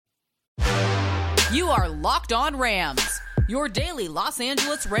You are Locked On Rams, your daily Los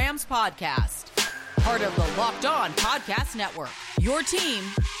Angeles Rams podcast. Part of the Locked On Podcast Network, your team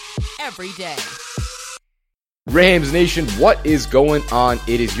every day. Rams Nation, what is going on?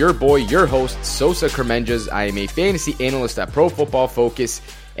 It is your boy, your host, Sosa Cremenjas. I am a fantasy analyst at Pro Football Focus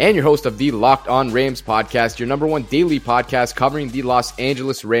and your host of the Locked On Rams podcast, your number one daily podcast covering the Los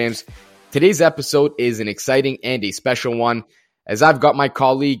Angeles Rams. Today's episode is an exciting and a special one, as I've got my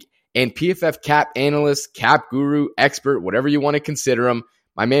colleague and PFF cap analyst, cap guru, expert, whatever you want to consider him,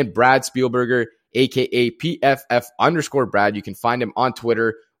 my man Brad Spielberger, aka PFF_Brad. You can find him on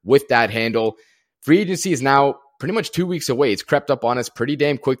Twitter with that handle. Free agency is now pretty much 2 weeks away. It's crept up on us pretty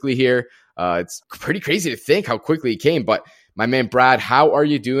damn quickly here. It's pretty crazy to think how quickly it came. But my man Brad, how are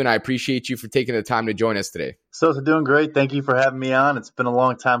you doing? I appreciate you for taking the time to join us today. So doing great. Thank you for having me on. It's been a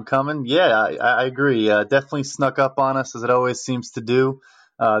long time coming. Yeah, I agree. Definitely snuck up on us, as it always seems to do.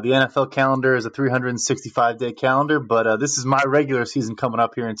 The NFL calendar is a 365-day calendar, but this is my regular season coming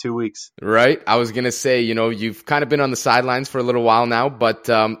up here in 2 weeks. Right. I was going to say, you've kind of been on the sidelines for a little while now, but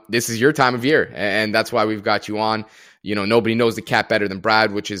this is your time of year, and that's why we've got you on. Nobody knows the cap better than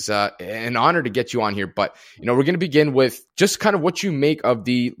Brad, which is an honor to get you on here. But, we're going to begin with just kind of what you make of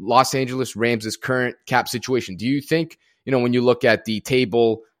the Los Angeles Rams' current cap situation. Do you think, when you look at the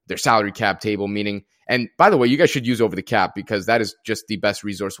table, their salary cap table, meaning, and by the way, you guys should use Over the Cap because that is just the best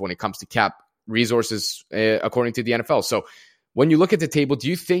resource when it comes to cap resources, according to the NFL. So when you look at the table, do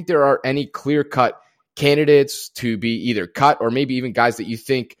you think there are any clear-cut candidates to be either cut or maybe even guys that you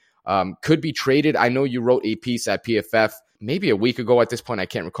think could be traded? I know you wrote a piece at PFF maybe a week ago at this point. I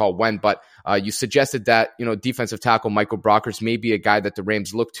can't recall when, but you suggested that, defensive tackle Michael Brockers may be a guy that the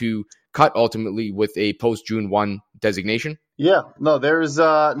Rams look to cut ultimately with a post-June 1 designation. Yeah, no, there's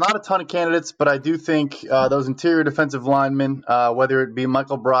not a ton of candidates, but I do think those interior defensive linemen, whether it be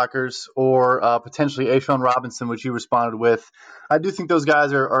Michael Brockers or potentially A'Shawn Robinson, which you responded with, I do think those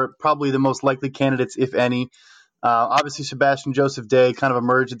guys are probably the most likely candidates, if any. Obviously, Sebastian Joseph Day kind of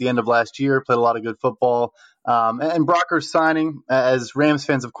emerged at the end of last year, played a lot of good football. And Brockers signing, as Rams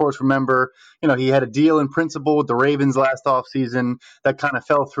fans, of course, remember, he had a deal in principle with the Ravens last offseason that kind of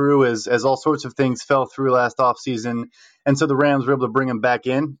fell through as all sorts of things fell through last offseason. And so the Rams were able to bring him back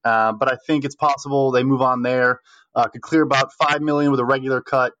in. But I think it's possible they move on there, could clear about $5 million with a regular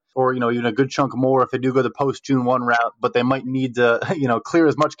cut, or, even a good chunk more if they do go the post-June 1 route. But they might need to, clear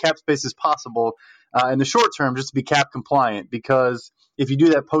as much cap space as possible in the short term just to be cap compliant, because if you do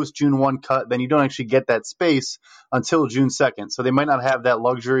that post-June 1 cut, then you don't actually get that space until June 2nd. So they might not have that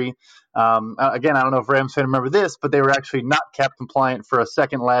luxury. Again, I don't know if Rams fans remember this, but they were actually not cap compliant for a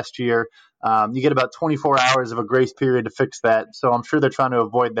second last year. You get about 24 hours of a grace period to fix that. So I'm sure they're trying to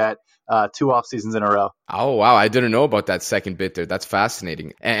avoid that 2 off seasons in a row. Oh, wow. I didn't know about that second bit there. That's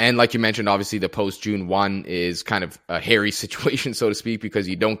fascinating. And like you mentioned, obviously the post-June 1 is kind of a hairy situation, so to speak, because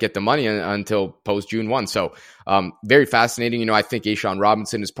you don't get the money until post-June 1. So very fascinating. I think A'Shawn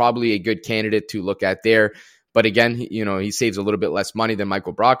Robinson is probably a good candidate to look at there. But again, he saves a little bit less money than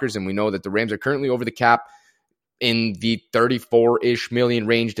Michael Brockers. And we know that the Rams are currently over the cap in the 34-ish million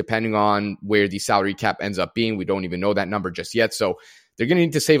range, depending on where the salary cap ends up being. We don't even know that number just yet. So they're going to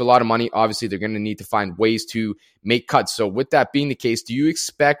need to save a lot of money. Obviously, they're going to need to find ways to make cuts. So with that being the case, do you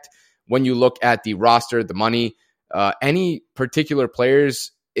expect when you look at the roster, the money, any particular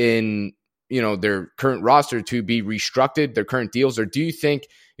players in their current roster to be restructured, their current deals? Or do you think,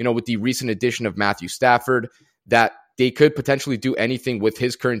 with the recent addition of Matthew Stafford, that they could potentially do anything with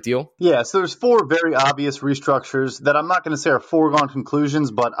his current deal? Yeah, so there's 4 very obvious restructures that I'm not going to say are foregone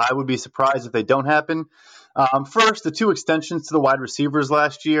conclusions, but I would be surprised if they don't happen. First, the 2 extensions to the wide receivers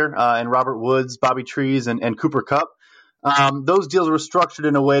last year, and Robert Woods, Bobby Trees, and Cooper Kupp. Those deals were structured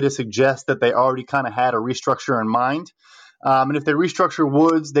in a way to suggest that they already kind of had a restructure in mind. And if they restructure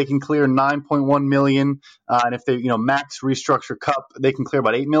Woods, they can clear $9.1 million. And if they, max restructure Kupp, they can clear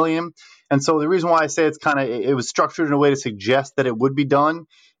about $8 million. And so the reason why I say it was structured in a way to suggest that it would be done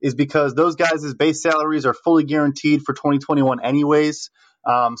is because those guys' base salaries are fully guaranteed for 2021 anyways.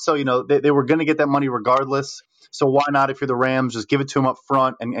 So, they were going to get that money regardless. So why not, if you're the Rams, just give it to them up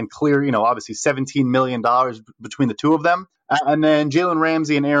front and clear, obviously $17 million between the two of them. And then Jalen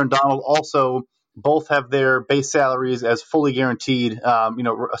Ramsey and Aaron Donald also both have their base salaries as fully guaranteed.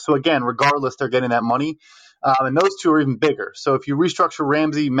 So again, regardless, they're getting that money. And those two are even bigger. So if you restructure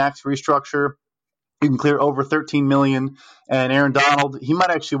Ramsey, max restructure, you can clear over $13 million. And Aaron Donald, he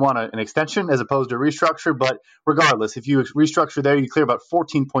might actually want an extension as opposed to a restructure. But regardless, if you restructure there, you clear about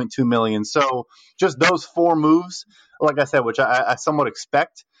 $14.2 million. So just those 4 moves, like I said, which I somewhat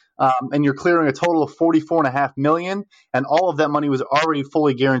expect, and you're clearing a total of $44.5 million, and all of that money was already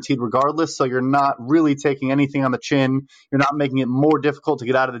fully guaranteed regardless, so you're not really taking anything on the chin. You're not making it more difficult to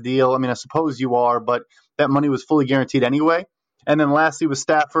get out of the deal. I mean, I suppose you are, but that money was fully guaranteed anyway. And then lastly with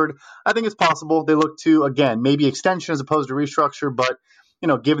Stafford, I think it's possible they look to, again, maybe extension as opposed to restructure, but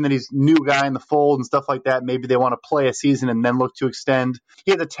given that he's new guy in the fold and stuff like that, maybe they want to play a season and then look to extend.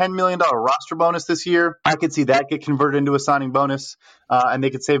 He had a $10 million roster bonus this year. I could see that get converted into a signing bonus, and they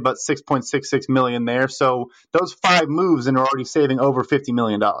could save about $6.66 million there. So those 5 moves and are already saving over $50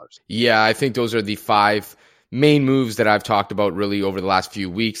 million. Yeah, I think those are the 5 main moves that I've talked about really over the last few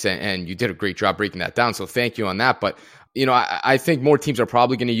weeks, and you did a great job breaking that down. So thank you on that. But I think more teams are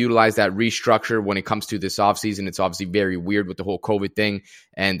probably going to utilize that restructure when it comes to this offseason. It's obviously very weird with the whole COVID thing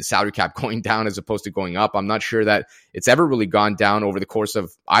and the salary cap going down as opposed to going up. I'm not sure that it's ever really gone down over the course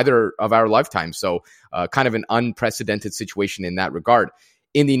of either of our lifetimes. So kind of an unprecedented situation in that regard.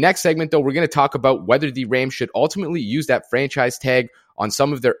 In the next segment, though, we're going to talk about whether the Rams should ultimately use that franchise tag on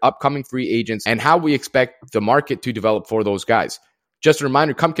some of their upcoming free agents and how we expect the market to develop for those guys. Just a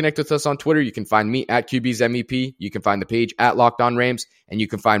reminder, come connect with us on Twitter. You can find me at QB's MEP. You can find the page at Locked On Rams, and you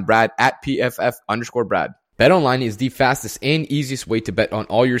can find Brad at PFF_Brad. BetOnline is the fastest and easiest way to bet on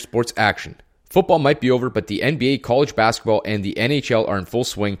all your sports action. Football might be over, but the NBA, college basketball, and the NHL are in full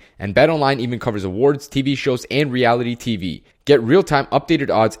swing, and BetOnline even covers awards, TV shows, and reality TV. Get real-time updated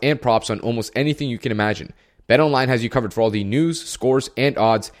odds and props on almost anything you can imagine. BetOnline has you covered for all the news, scores, and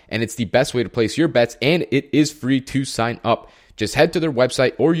odds, and it's the best way to place your bets, and it is free to sign up. Just head to their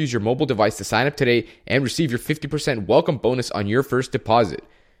website or use your mobile device to sign up today and receive your 50% welcome bonus on your first deposit.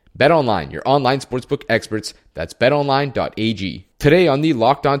 BetOnline, your online sportsbook experts. That's betonline.ag. Today on the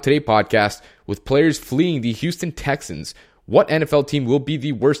Locked On Today podcast, with players fleeing the Houston Texans, what NFL team will be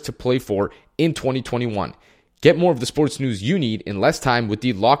the worst to play for in 2021? Get more of the sports news you need in less time with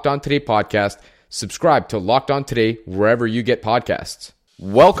the Locked On Today podcast. Subscribe to Locked On Today wherever you get podcasts.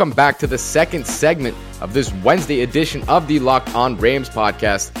 Welcome back to the second segment of this Wednesday edition of the Locked On Rams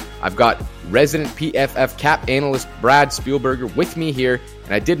podcast. I've got resident PFF cap analyst Brad Spielberger with me here.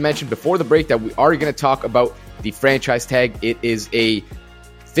 And I did mention before the break that we are going to talk about the franchise tag. It is a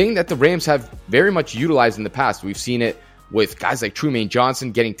thing that the Rams have very much utilized in the past. We've seen it with guys like Trumaine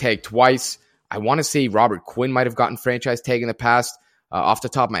Johnson getting tagged twice. I want to say Robert Quinn might have gotten franchise tag in the past. Off the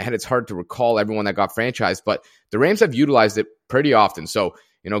top of my head, it's hard to recall everyone that got franchised, but the Rams have utilized it pretty often. So,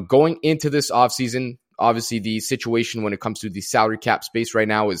 going into this offseason, obviously the situation when it comes to the salary cap space right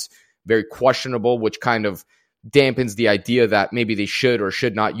now is very questionable, which kind of dampens the idea that maybe they should or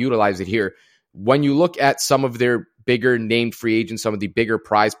should not utilize it here. When you look at some of their bigger named free agents, some of the bigger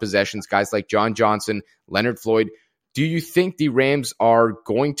prize possessions, guys like John Johnson, Leonard Floyd, do you think the Rams are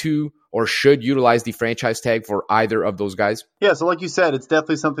going to or should utilize the franchise tag for either of those guys? Yeah, so like you said, it's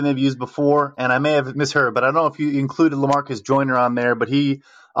definitely something they've used before, and I may have misheard, but I don't know if you included LaMarcus Joyner on there, but he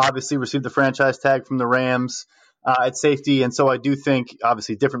obviously received the franchise tag from the Rams at safety, and so I do think,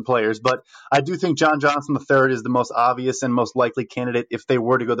 obviously different players, but I do think John Johnson III is the most obvious and most likely candidate if they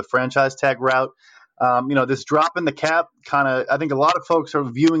were to go the franchise tag route. This drop in the cap I think a lot of folks are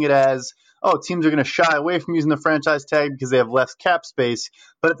viewing it as, teams are going to shy away from using the franchise tag because they have less cap space.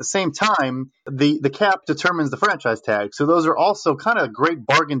 But at the same time, the cap determines the franchise tag. So those are also kind of great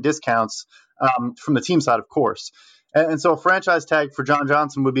bargain discounts from the team side, of course. And so a franchise tag for John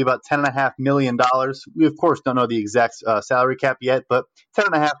Johnson would be about $10.5 million. We, of course, don't know the exact salary cap yet, but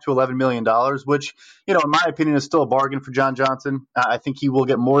 $10.5 to $11 million, which, in my opinion, is still a bargain for John Johnson. I think he will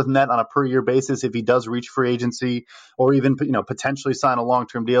get more than that on a per-year basis if he does reach free agency or even, potentially sign a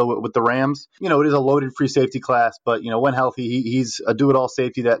long-term deal with the Rams. It is a loaded free safety class, but, when healthy, he's a do-it-all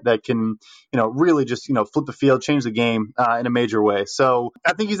safety that can, really just, flip the field, change the game in a major way. So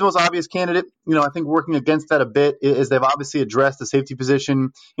I think he's the most obvious candidate. I think working against that a bit is they've obviously addressed the safety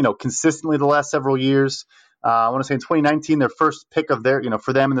position, consistently the last several years. I want to say in 2019, their first pick of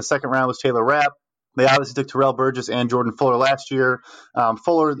for them in the second round was Taylor Rapp. They obviously took Terrell Burgess and Jordan Fuller last year.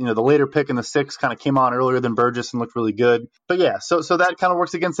 Fuller, the later pick in the sixth kind of came on earlier than Burgess and looked really good. But yeah, so that kind of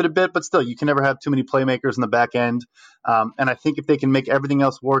works against it a bit, but still, you can never have too many playmakers in the back end. And I think if they can make everything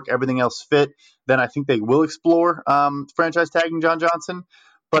else work, everything else fit, then I think they will explore franchise tagging John Johnson.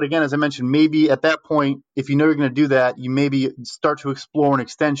 But again, as I mentioned, maybe at that point, if you know you're going to do that, you maybe start to explore an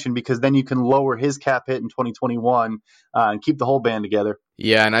extension because then you can lower his cap hit in 2021 and keep the whole band together.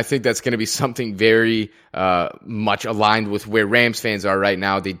 Yeah, and I think that's going to be something very much aligned with where Rams fans are right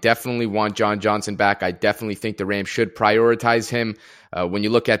now. They definitely want John Johnson back. I definitely think the Rams should prioritize him. When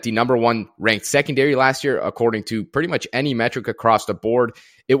you look at the number one ranked secondary last year, according to pretty much any metric across the board,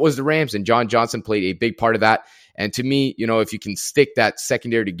 it was the Rams, and John Johnson played a big part of that. And to me, if you can stick that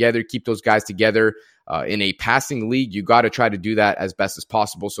secondary together, keep those guys together in a passing league, you got to try to do that as best as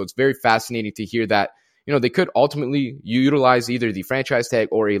possible. So it's very fascinating to hear that, they could ultimately utilize either the franchise tag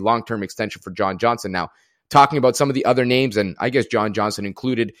or a long-term extension for John Johnson. Now, talking about some of the other names, and I guess John Johnson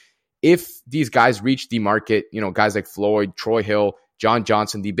included, if these guys reach the market, guys like Floyd, Troy Hill, John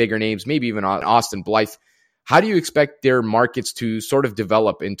Johnson, the bigger names, maybe even Austin Blythe, how do you expect their markets to sort of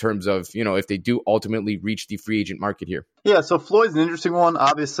develop in terms of, if they do ultimately reach the free agent market here? Yeah, so Floyd's an interesting one.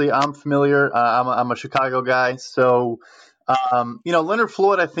 Obviously, I'm familiar. I'm a Chicago guy. So, Leonard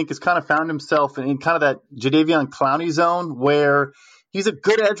Floyd, I think, has kind of found himself in kind of that Jadeveon Clowney zone where he's a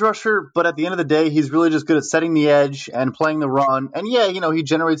good edge rusher, but at the end of the day, he's really just good at setting the edge and playing the run. And yeah, he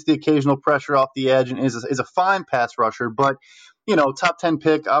generates the occasional pressure off the edge and is a fine pass rusher. But, top 10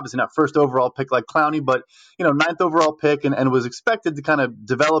 pick, obviously not first overall pick like Clowney, but, ninth overall pick and was expected to kind of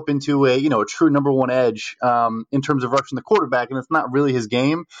develop into a true number one edge in terms of rushing the quarterback. And it's not really his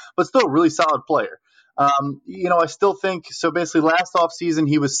game, but still a really solid player. I still think so. Basically, last offseason,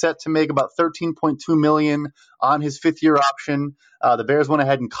 he was set to make about $13.2 million on his fifth-year option. The Bears went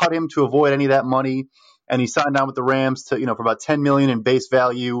ahead and cut him to avoid any of that money, and he signed on with the Rams to for about $10 million in base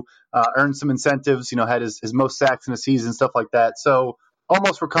value. Earned some incentives. Had his most sacks in a season, stuff like that. So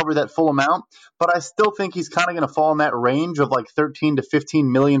almost recovered that full amount, but I still think he's kind of going to fall in that range of like 13 to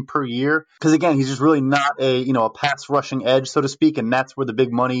 15 million per year. Because again, he's just really not a pass rushing edge, so to speak. And that's where the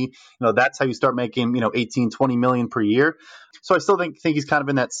big money, that's how you start making, 18, 20 million per year. So I still think he's kind of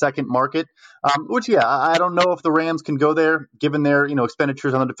in that second market, which, yeah, I don't know if the Rams can go there given their,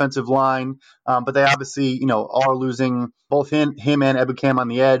 expenditures on the defensive line. But they obviously, are losing both him and Ebukam on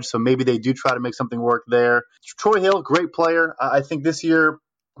the edge. So maybe they do try to make something work there. Troy Hill, great player. I think this year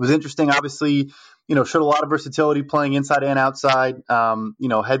was interesting. Obviously, showed a lot of versatility playing inside and outside.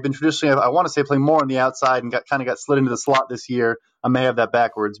 Had been traditionally, I want to say, playing more on the outside and got slid into the slot this year. I may have that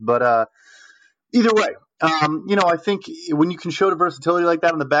backwards, but either way, I think when you can show the versatility like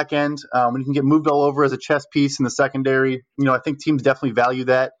that on the back end, when you can get moved all over as a chess piece in the secondary, I think teams definitely value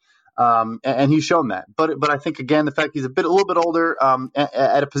that. And he's shown that. But I think, again, the fact he's a little bit older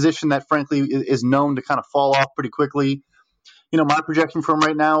at a position that, frankly, is known to kind of fall off pretty quickly. My projection for him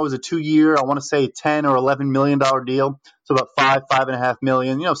right now is a 2-year, I want to say $10 or $11 million deal. So about $5.5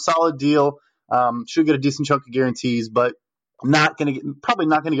 million, solid deal. Should get a decent chunk of guarantees, but probably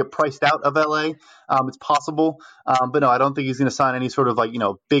not going to get priced out of LA. It's possible. But no, I don't think he's going to sign any sort of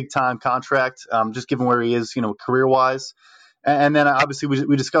big time contract, just given where he is, career wise. And then obviously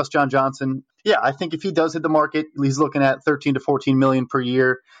we discussed John Johnson. Yeah, I think if he does hit the market, he's looking at 13 to 14 million per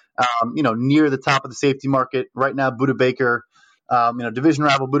year, near the top of the safety market. Right now, Budda Baker, division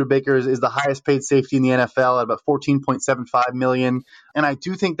rival Budda Baker is the highest paid safety in the NFL at about 14.75 million. And I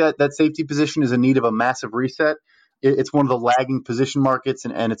do think that safety position is in need of a massive reset. It's one of the lagging position markets,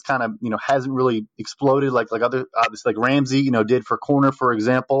 and it's kind of, hasn't really exploded like other, obviously like Ramsey, did for corner, for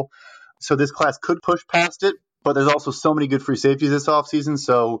example. So this class could push past it. But there's also so many good free safeties this offseason,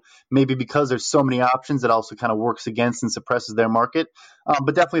 so maybe because there's so many options, it also kind of works against and suppresses their market.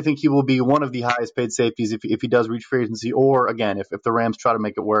 But definitely think he will be one of the highest paid safeties if he does reach free agency, or, again, if the Rams try to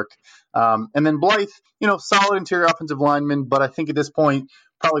make it work. And then Blythe, solid interior offensive lineman, but I think at this point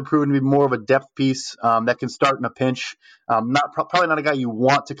probably proven to be more of a depth piece that can start in a pinch. Probably not a guy you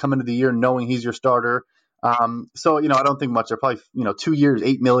want to come into the year knowing he's your starter. So, I don't think much. They're probably, 2 years,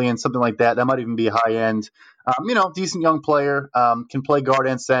 $8 million, something like that. That might even be a high end. Decent young player, can play guard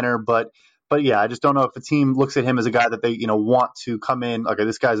and center, but yeah, I just don't know if the team looks at him as a guy that they, want to come in. Okay,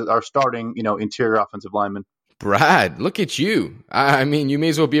 this guy's our starting, interior offensive lineman. Brad, look at you. I mean, you may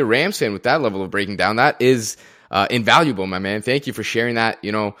as well be a Rams fan with that level of breaking down. That is invaluable, my man. Thank you for sharing that.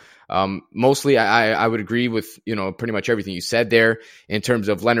 Mostly I would agree with, pretty much everything you said there in terms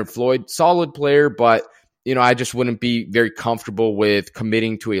of Leonard Floyd. Solid player, but I just wouldn't be very comfortable with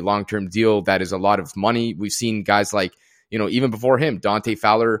committing to a long-term deal that is a lot of money. We've seen guys like, even before him, Dante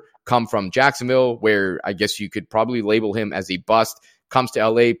Fowler come from Jacksonville, where I guess you could probably label him as a bust, comes to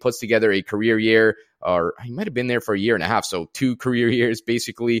LA, puts together a career year, or he might have been there for a year and a half. So 2 career years,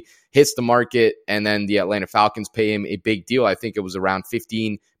 basically hits the market. And then the Atlanta Falcons pay him a big deal. I think it was around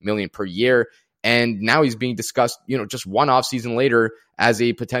 $15 million per year. And now he's being discussed, just one offseason later as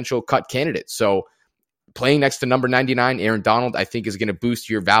a potential cut candidate. So playing next to number 99, Aaron Donald, I think is going to boost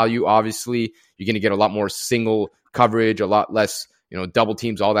your value. Obviously, you're going to get a lot more single coverage, a lot less, double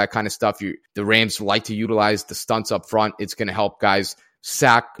teams, all that kind of stuff. The Rams like to utilize the stunts up front. It's going to help guys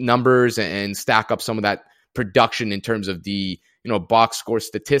sack numbers and stack up some of that production in terms of the, box score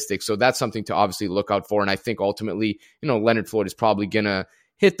statistics. So that's something to obviously look out for. And I think ultimately, Leonard Floyd is probably going to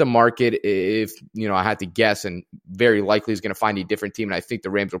hit the market if, I had to guess, and very likely is going to find a different team. And I think the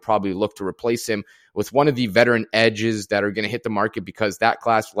Rams will probably look to replace him with one of the veteran edges that are going to hit the market, because that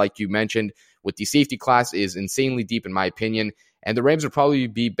class, like you mentioned, with the safety class is insanely deep in my opinion. And the Rams would probably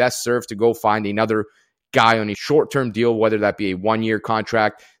be best served to go find another guy on a short-term deal, whether that be a one-year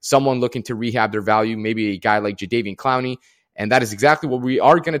contract, someone looking to rehab their value, maybe a guy like Jadeveon Clowney. And that is exactly what we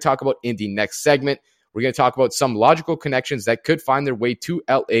are going to talk about in the next segment. We're going to talk about some logical connections that could find their way to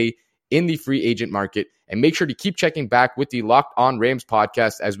LA in the free agent market. And make sure to keep checking back with the Locked On Rams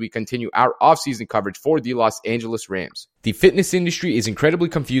podcast as we continue our offseason coverage for the Los Angeles Rams. The fitness industry is incredibly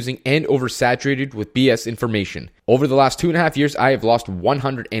confusing and oversaturated with BS information. Over the last 2.5 years, I have lost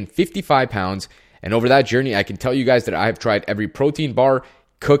 155 pounds. And over that journey, I can tell you guys that I have tried every protein bar,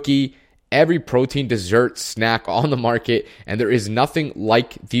 cookie, every protein dessert snack on the market, and there is nothing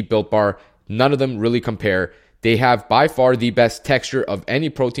like the Built Bar. None of them really compare. They have by far the best texture of any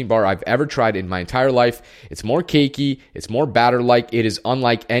protein bar I've ever tried in my entire life. It's more cakey, it's more batter-like. It is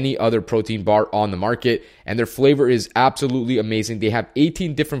unlike any other protein bar on the market, and their flavor is absolutely amazing. They have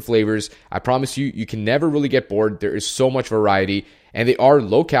 18 different flavors. I promise you, you can never really get bored. There is so much variety, and they are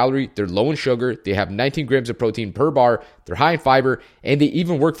low calorie, they're low in sugar, they have 19 grams of protein per bar, they're high in fiber, and they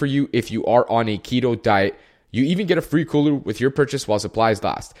even work for you if you are on a keto diet. You even get a free cooler with your purchase while supplies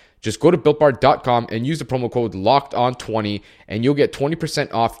last. Just go to BuiltBar.com and use the promo code LOCKEDON20 and you'll get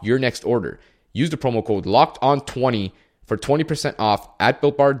 20% off your next order. Use the promo code LOCKEDON20 for 20% off at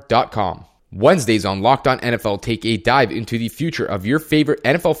BuiltBar.com. Wednesdays on Locked On NFL take a dive into the future of your favorite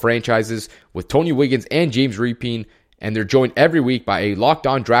NFL franchises with Tony Wiggins and James Rapien, and they're joined every week by a Locked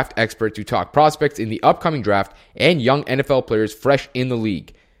On draft expert to talk prospects in the upcoming draft and young NFL players fresh in the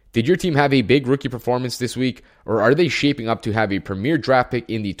league. Did your team have a big rookie performance this week, or are they shaping up to have a premier draft pick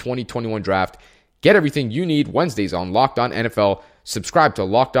in the 2021 draft? Get everything you need Wednesdays on Locked On NFL. Subscribe to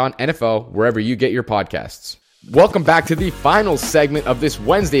Locked On NFL wherever you get your podcasts. Welcome back to the final segment of this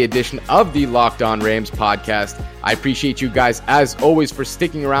Wednesday edition of the Locked On Rams podcast. I appreciate you guys, as always, for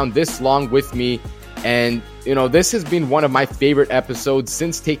sticking around this long with me. And, this has been one of my favorite episodes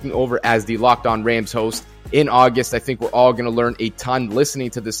since taking over as the Locked On Rams host in August. I think we're all going to learn a ton listening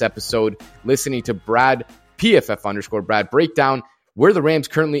to this episode, listening to Brad, PFF_Brad, break down where the Rams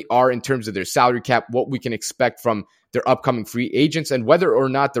currently are in terms of their salary cap, what we can expect from their upcoming free agents, and whether or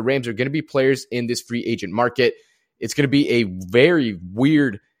not the Rams are going to be players in this free agent market. It's going to be a very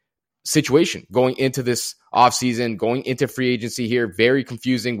weird situation going into this offseason, going into free agency here. Very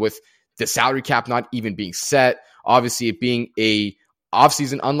confusing with the salary cap not even being set. Obviously, it being a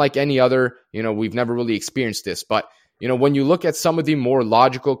offseason unlike any other. We've never really experienced this. But, when you look at some of the more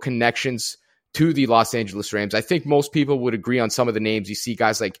logical connections to the Los Angeles Rams, I think most people would agree on some of the names. You see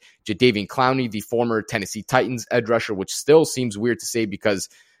guys like Jadeveon Clowney, the former Tennessee Titans edge rusher, which still seems weird to say because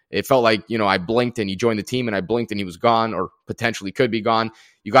it felt like, I blinked and he joined the team, and I blinked and he was gone, or potentially could be gone.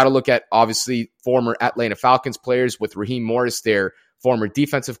 You got to look at, obviously, former Atlanta Falcons players with Raheem Morris, their former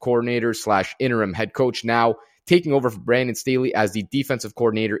defensive coordinator / interim head coach, now taking over for Brandon Staley as the defensive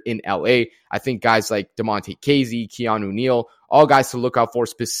coordinator in LA. I think guys like DeMonte Casey, Keanu Neal, all guys to look out for,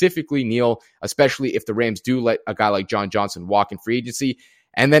 specifically Neal, especially if the Rams do let a guy like John Johnson walk in free agency.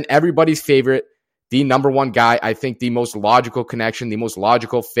 And then everybody's favorite, the number one guy, I think the most logical connection, the most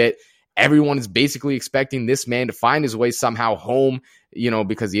logical fit. Everyone is basically expecting this man to find his way somehow home,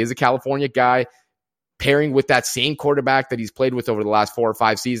 because he is a California guy, pairing with that same quarterback that he's played with over the last 4 or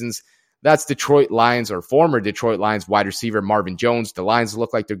 5 seasons. That's Detroit Lions, or former Detroit Lions wide receiver Marvin Jones. The Lions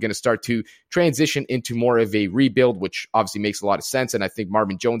look like they're going to start to transition into more of a rebuild, which obviously makes a lot of sense. And I think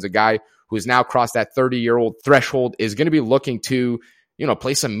Marvin Jones, a guy who has now crossed that 30-year-old threshold, is going to be looking to,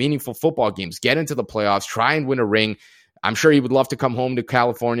 play some meaningful football games, get into the playoffs, try and win a ring. I'm sure he would love to come home to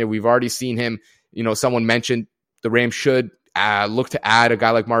California. We've already seen him. Someone mentioned the Rams should look to add a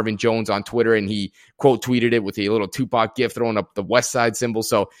guy like Marvin Jones on Twitter, and he quote tweeted it with a little Tupac gif throwing up the West Side symbol.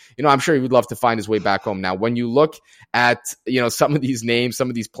 So, I'm sure he would love to find his way back home. Now, when you look at, some of these names, some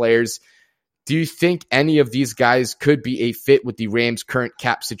of these players, do you think any of these guys could be a fit with the Rams' current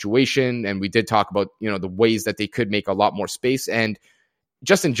cap situation? And we did talk about, the ways that they could make a lot more space. And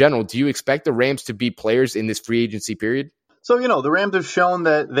just in general, do you expect the Rams to be players in this free agency period? So, the Rams have shown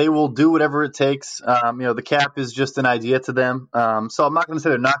that they will do whatever it takes. The cap is just an idea to them. So I'm not going to say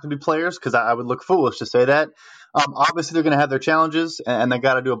they're not going to be players, because I would look foolish to say that. Obviously, they're going to have their challenges, and they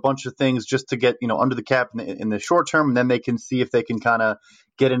got to do a bunch of things just to get, under the cap in the short term, and then they can see if they can kind of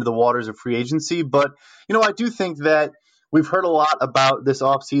get into the waters of free agency. But, I do think that we've heard a lot about this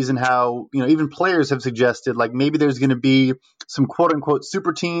offseason, how, even players have suggested, like, maybe there's going to be some quote-unquote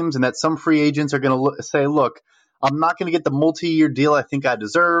super teams, and that some free agents are going to say, look, I'm not going to get the multi-year deal I think I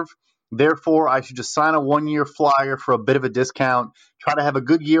deserve. Therefore, I should just sign a one-year flyer for a bit of a discount, try to have a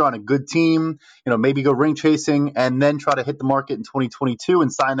good year on a good team, maybe go ring chasing, and then try to hit the market in 2022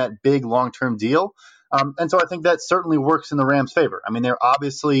 and sign that big long-term deal. And so I think that certainly works in the Rams' favor. I mean, they're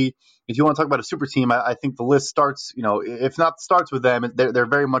obviously, if you want to talk about a super team, I think the list starts, if not starts with them, they're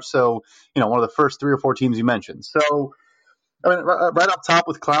very much so, one of the first 3 or 4 teams you mentioned. So, I mean, right up top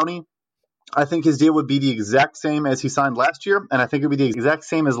with Clowney, I think his deal would be the exact same as he signed last year, and I think it would be the exact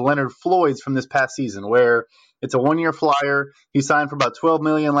same as Leonard Floyd's from this past season, where it's a one-year flyer. He signed for about $12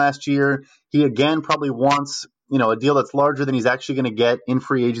 million last year. He again probably wants, a deal that's larger than he's actually going to get in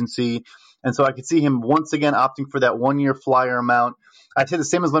free agency, and so I could see him once again opting for that one-year flyer amount. I'd say the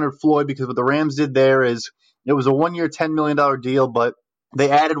same as Leonard Floyd, because what the Rams did there is it was a one-year $10 million deal, but they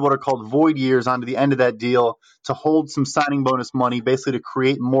added what are called void years onto the end of that deal to hold some signing bonus money, basically to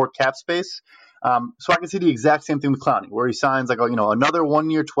create more cap space. So I can see the exact same thing with Clowney, where he signs another 1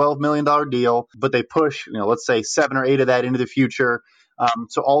 year, $12 million deal, but they push, let's say 7 or 8 of that into the future.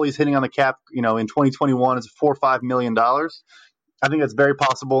 So all he's hitting on the cap, in 2021 is $4 or $5 million. I think that's very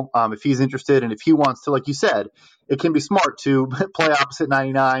possible if he's interested, and if he wants to, like you said, it can be smart to play opposite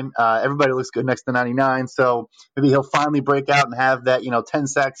 99. Everybody looks good next to 99, so maybe he'll finally break out and have that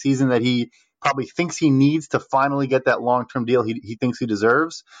 10-sack season that he probably thinks he needs to finally get that long-term deal he thinks he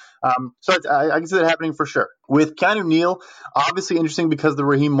deserves. So I can see that happening for sure. With Keanu Neal, obviously interesting because of the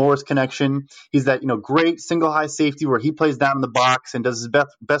Raheem Morris connection. He's that great single high safety where he plays down in the box and does his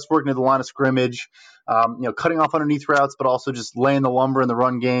best work near the line of scrimmage, cutting off underneath routes, but also just laying the lumber in the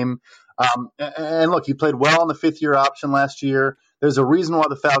run game. And look, he played well on the 5th-year option last year. There's a reason why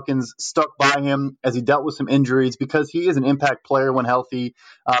the Falcons stuck by him as he dealt with some injuries, because he is an impact player when healthy.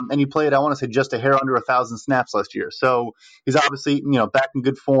 And he played, I want to say, just a hair under 1,000 snaps last year. So he's obviously, back in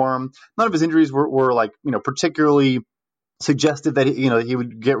good form. None of his injuries were particularly suggested that he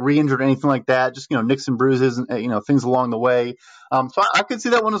would get re-injured or anything like that. Just nicks and bruises and things along the way. So I could see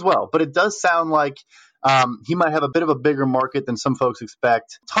that one as well. But it does sound like he might have a bit of a bigger market than some folks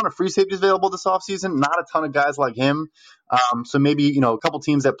expect. A ton of free safeties available this offseason, not a ton of guys like him. So maybe, a couple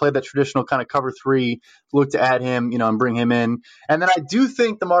teams that play that traditional kind of cover 3 look to add him, and bring him in. And then I do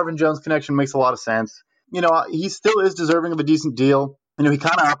think the Marvin Jones connection makes a lot of sense. He still is deserving of a decent deal. He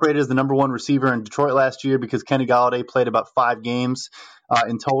kind of operated as the number 1 receiver in Detroit last year because Kenny Golladay played about 5 games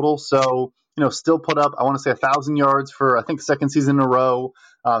in total. So, still put up, I want to say 1,000 yards for, I think, second season in a row.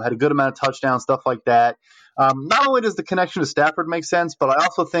 Had a good amount of touchdowns, stuff like that. Not only does the connection to Stafford make sense, but I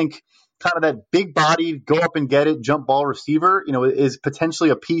also think kind of that big body, go up and get it, jump ball receiver, is potentially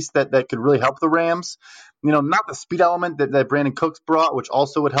a piece that could really help the Rams. Not the speed element that Brandon Cooks brought, which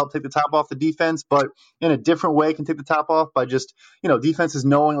also would help take the top off the defense, but in a different way can take the top off by just, defenses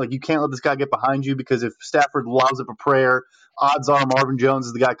knowing you can't let this guy get behind you, because if Stafford lobs up a prayer, odds are Marvin Jones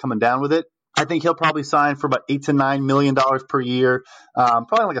is the guy coming down with it. I think he'll probably sign for about $8 to $9 million per year,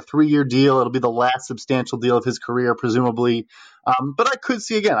 probably like a 3-year deal. It'll be the last substantial deal of his career, presumably. But I could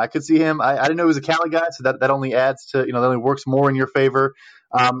see him. I didn't know he was a Cali guy, so that only adds to, that only works more in your favor.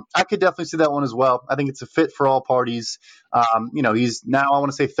 I could definitely see that one as well. I think it's a fit for all parties. He's now, I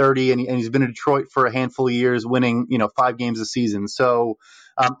want to say 30, and he's been in Detroit for a handful of years, winning, 5 games a season. So,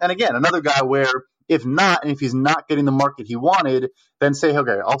 and again, another guy where if he's not getting the market he wanted, then say,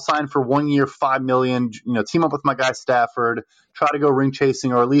 okay, I'll sign for 1 year, $5 million, team up with my guy Stafford, try to go ring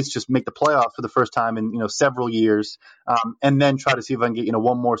chasing, or at least just make the playoffs for the first time in, several years, and then try to see if I can get,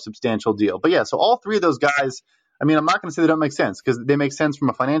 one more substantial deal. But yeah, so all 3 of those guys, I mean, I'm not going to say they don't make sense, because they make sense from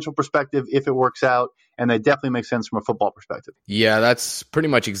a financial perspective if it works out, and they definitely make sense from a football perspective. Yeah, that's pretty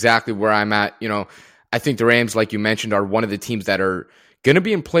much exactly where I'm at. I think the Rams, like you mentioned, are one of the teams that are going to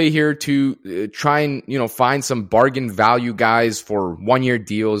be in play here to try and, find some bargain value guys for 1-year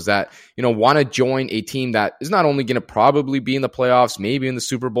deals that, want to join a team that is not only going to probably be in the playoffs, maybe in the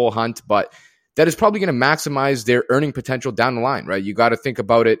Super Bowl hunt, but that is probably going to maximize their earning potential down the line, right? You got to think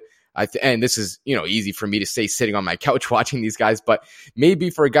about it. And this is, easy for me to say sitting on my couch watching these guys, but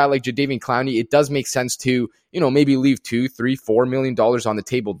maybe for a guy like Jadeveon Clowney, it does make sense to, maybe leave $2, $3, $4 million on the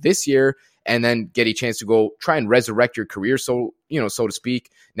table this year, and then get a chance to go try and resurrect your career, so to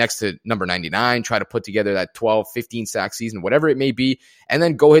speak, next to number 99, try to put together that 12, 15 sack season, whatever it may be, and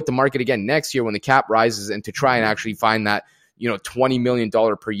then go hit the market again next year when the cap rises, and to try and actually find that, $20 million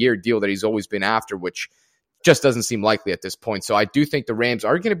per year deal that he's always been after, which just doesn't seem likely at this point. So I do think the Rams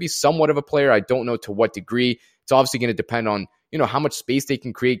are going to be somewhat of a player. I don't know to what degree. It's obviously going to depend on, how much space they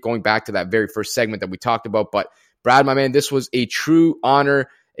can create, going back to that very first segment that we talked about. But Brad, my man, this was a true honor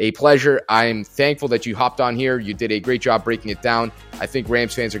a pleasure. I'm thankful that you hopped on here. You did a great job breaking it down. I think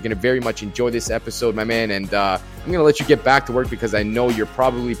Rams fans are going to very much enjoy this episode, my man. And I'm going to let you get back to work because I know you're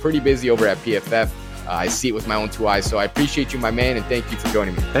probably pretty busy over at PFF. I see it with my own two eyes. So I appreciate you, my man, and thank you for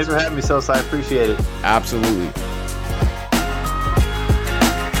joining me. Thanks for having me, Sosa. I appreciate it. Absolutely.